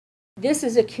This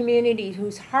is a community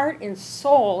whose heart and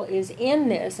soul is in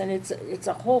this, and it's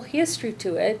a whole history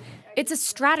to it. It's a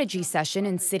strategy session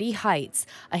in City Heights.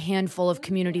 A handful of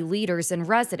community leaders and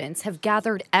residents have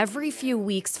gathered every few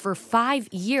weeks for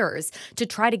 5 years to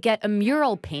try to get a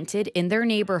mural painted in their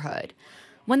neighborhood.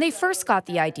 When they first got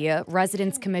the idea,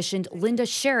 residents commissioned Linda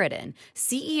Sheridan,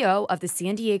 CEO of the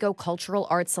San Diego Cultural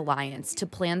Arts Alliance, to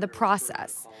plan the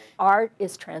process. Art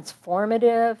is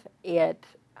transformative. It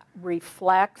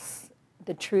reflects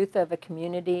the truth of a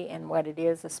community and what it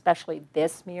is, especially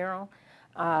this mural.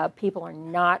 People are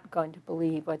not going to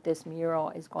believe what this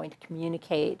mural is going to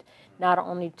communicate, not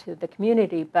only to the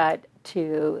community, but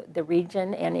to the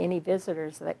region and any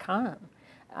visitors that come.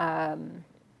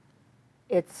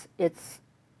 It's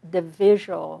the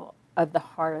visual of the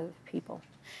heart of the people.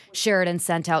 Sheridan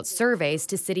sent out surveys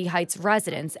to City Heights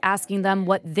residents asking them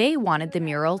what they wanted the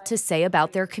mural to say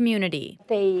about their community.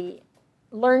 They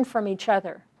learn from each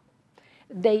other.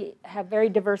 They have very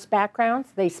diverse backgrounds.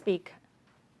 They speak,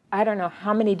 I don't know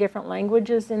how many different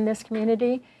languages in this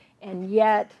community, and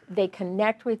yet they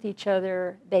connect with each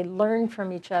other, they learn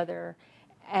from each other,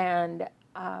 and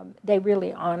they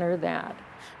really honor that.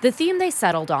 The theme they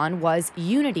settled on was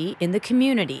unity in the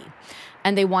community,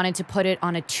 and they wanted to put it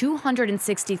on a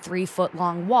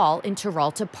 263-foot-long wall in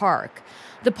Teralta Park.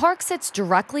 The park sits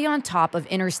directly on top of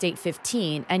Interstate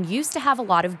 15 and used to have a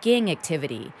lot of gang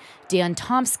activity. Dan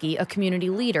Tomsky, a community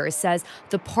leader, says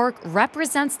the park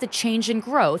represents the change and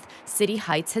growth City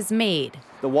Heights has made.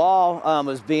 The wall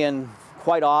was being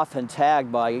quite often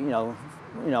tagged by,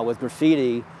 with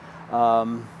graffiti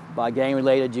by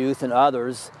gang-related youth and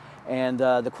others. And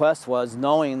the quest was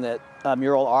knowing that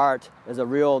mural art is a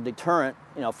real deterrent,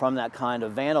 from that kind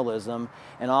of vandalism,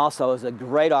 and also is a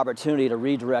great opportunity to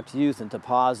redirect youth into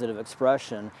positive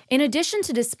expression. In addition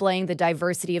to displaying the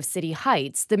diversity of City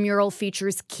Heights, the mural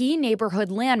features key neighborhood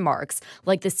landmarks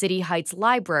like the City Heights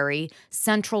Library,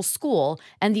 Central School,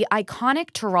 and the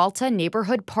iconic Teralta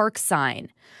Neighborhood Park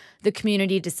sign. The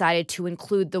community decided to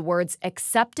include the words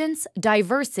acceptance,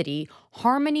 diversity,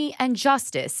 harmony, and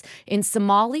justice in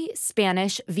Somali,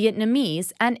 Spanish,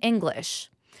 Vietnamese, and English.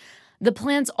 The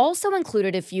plans also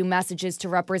included a few messages to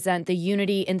represent the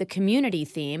unity in the community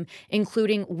theme,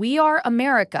 including "We are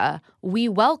America," "We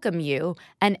welcome you,"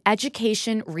 and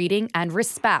 "Education, Reading, and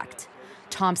Respect."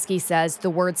 Tomsky says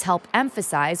the words help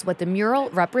emphasize what the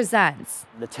mural represents.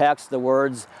 The text, the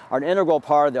words, are an integral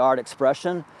part of the art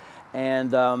expression,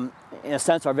 and in a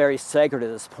sense are very sacred at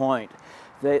this point.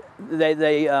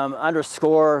 They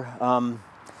underscore,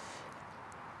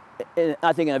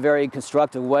 I think in a very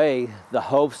constructive way, the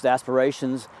hopes, the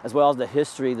aspirations, as well as the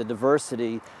history, the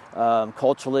diversity,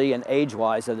 culturally and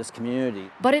age-wise of this community.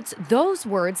 But it's those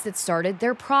words that started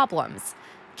their problems.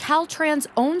 Caltrans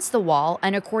owns the wall,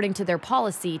 and according to their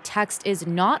policy, text is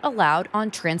not allowed on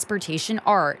transportation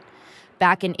art.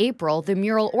 Back in April, the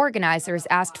mural organizers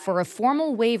asked for a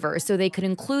formal waiver so they could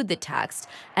include the text,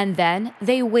 and then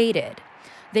they waited.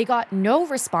 They got no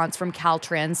response from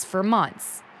Caltrans for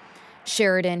months.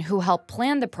 Sheridan, who helped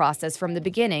plan the process from the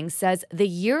beginning, says the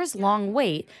years-long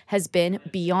wait has been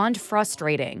beyond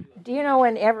frustrating. Do you know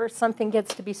whenever something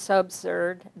gets to be so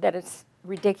absurd that it's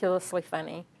ridiculously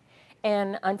funny?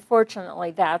 And unfortunately,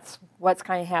 that's what's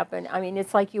going to happen. I mean,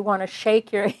 it's like you want to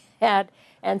shake your head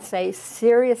and say,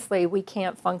 seriously, we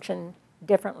can't function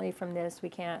differently from this. We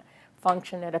can't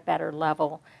function at a better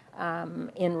level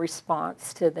in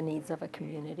response to the needs of a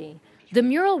community. The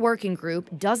Mural Working Group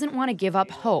doesn't want to give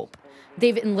up hope.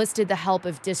 They've enlisted the help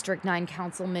of District 9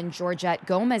 Councilman Georgette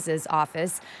Gomez's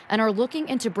office and are looking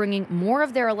into bringing more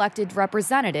of their elected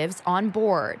representatives on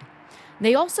board.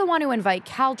 They also want to invite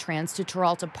Caltrans to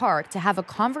Teralta Park to have a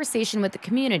conversation with the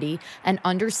community and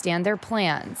understand their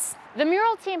plans. The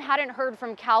mural team hadn't heard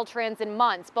from Caltrans in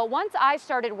months, but once I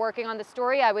started working on the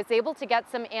story, I was able to get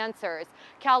some answers.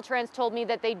 Caltrans told me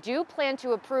that they do plan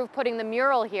to approve putting the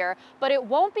mural here, but it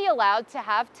won't be allowed to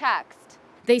have text.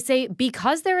 They say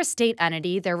because they're a state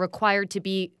entity, they're required to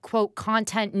be, quote,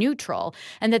 content neutral,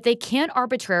 and that they can't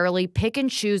arbitrarily pick and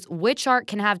choose which art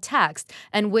can have text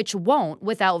and which won't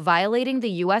without violating the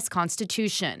U.S.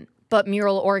 Constitution. But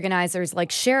mural organizers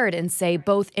like Sheridan say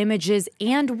both images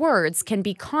and words can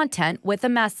be content with a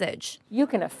message. You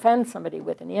can offend somebody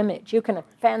with an image. You can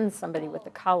offend somebody with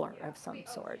a color of some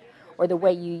sort, or the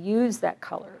way you use that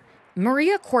color.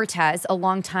 Maria Cortez, a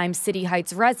longtime City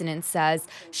Heights resident, says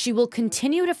she will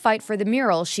continue to fight for the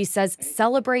mural she says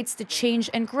celebrates the change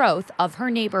and growth of her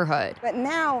neighborhood. But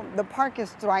now the park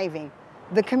is thriving.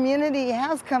 The community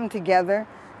has come together.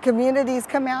 Communities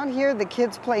come out here. The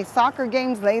kids play soccer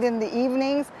games late in the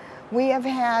evenings. We have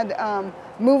had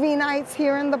movie nights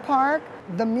here in the park.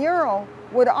 The mural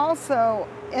would also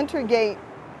integrate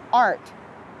art.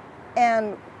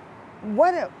 And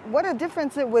what a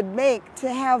difference it would make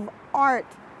to have art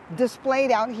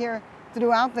displayed out here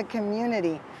throughout the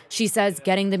community. She says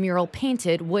getting the mural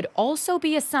painted would also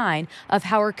be a sign of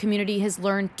how her community has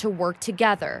learned to work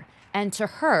together. And to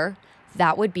her,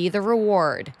 that would be the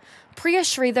reward. Priya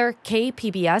Sridhar,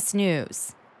 KPBS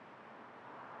News.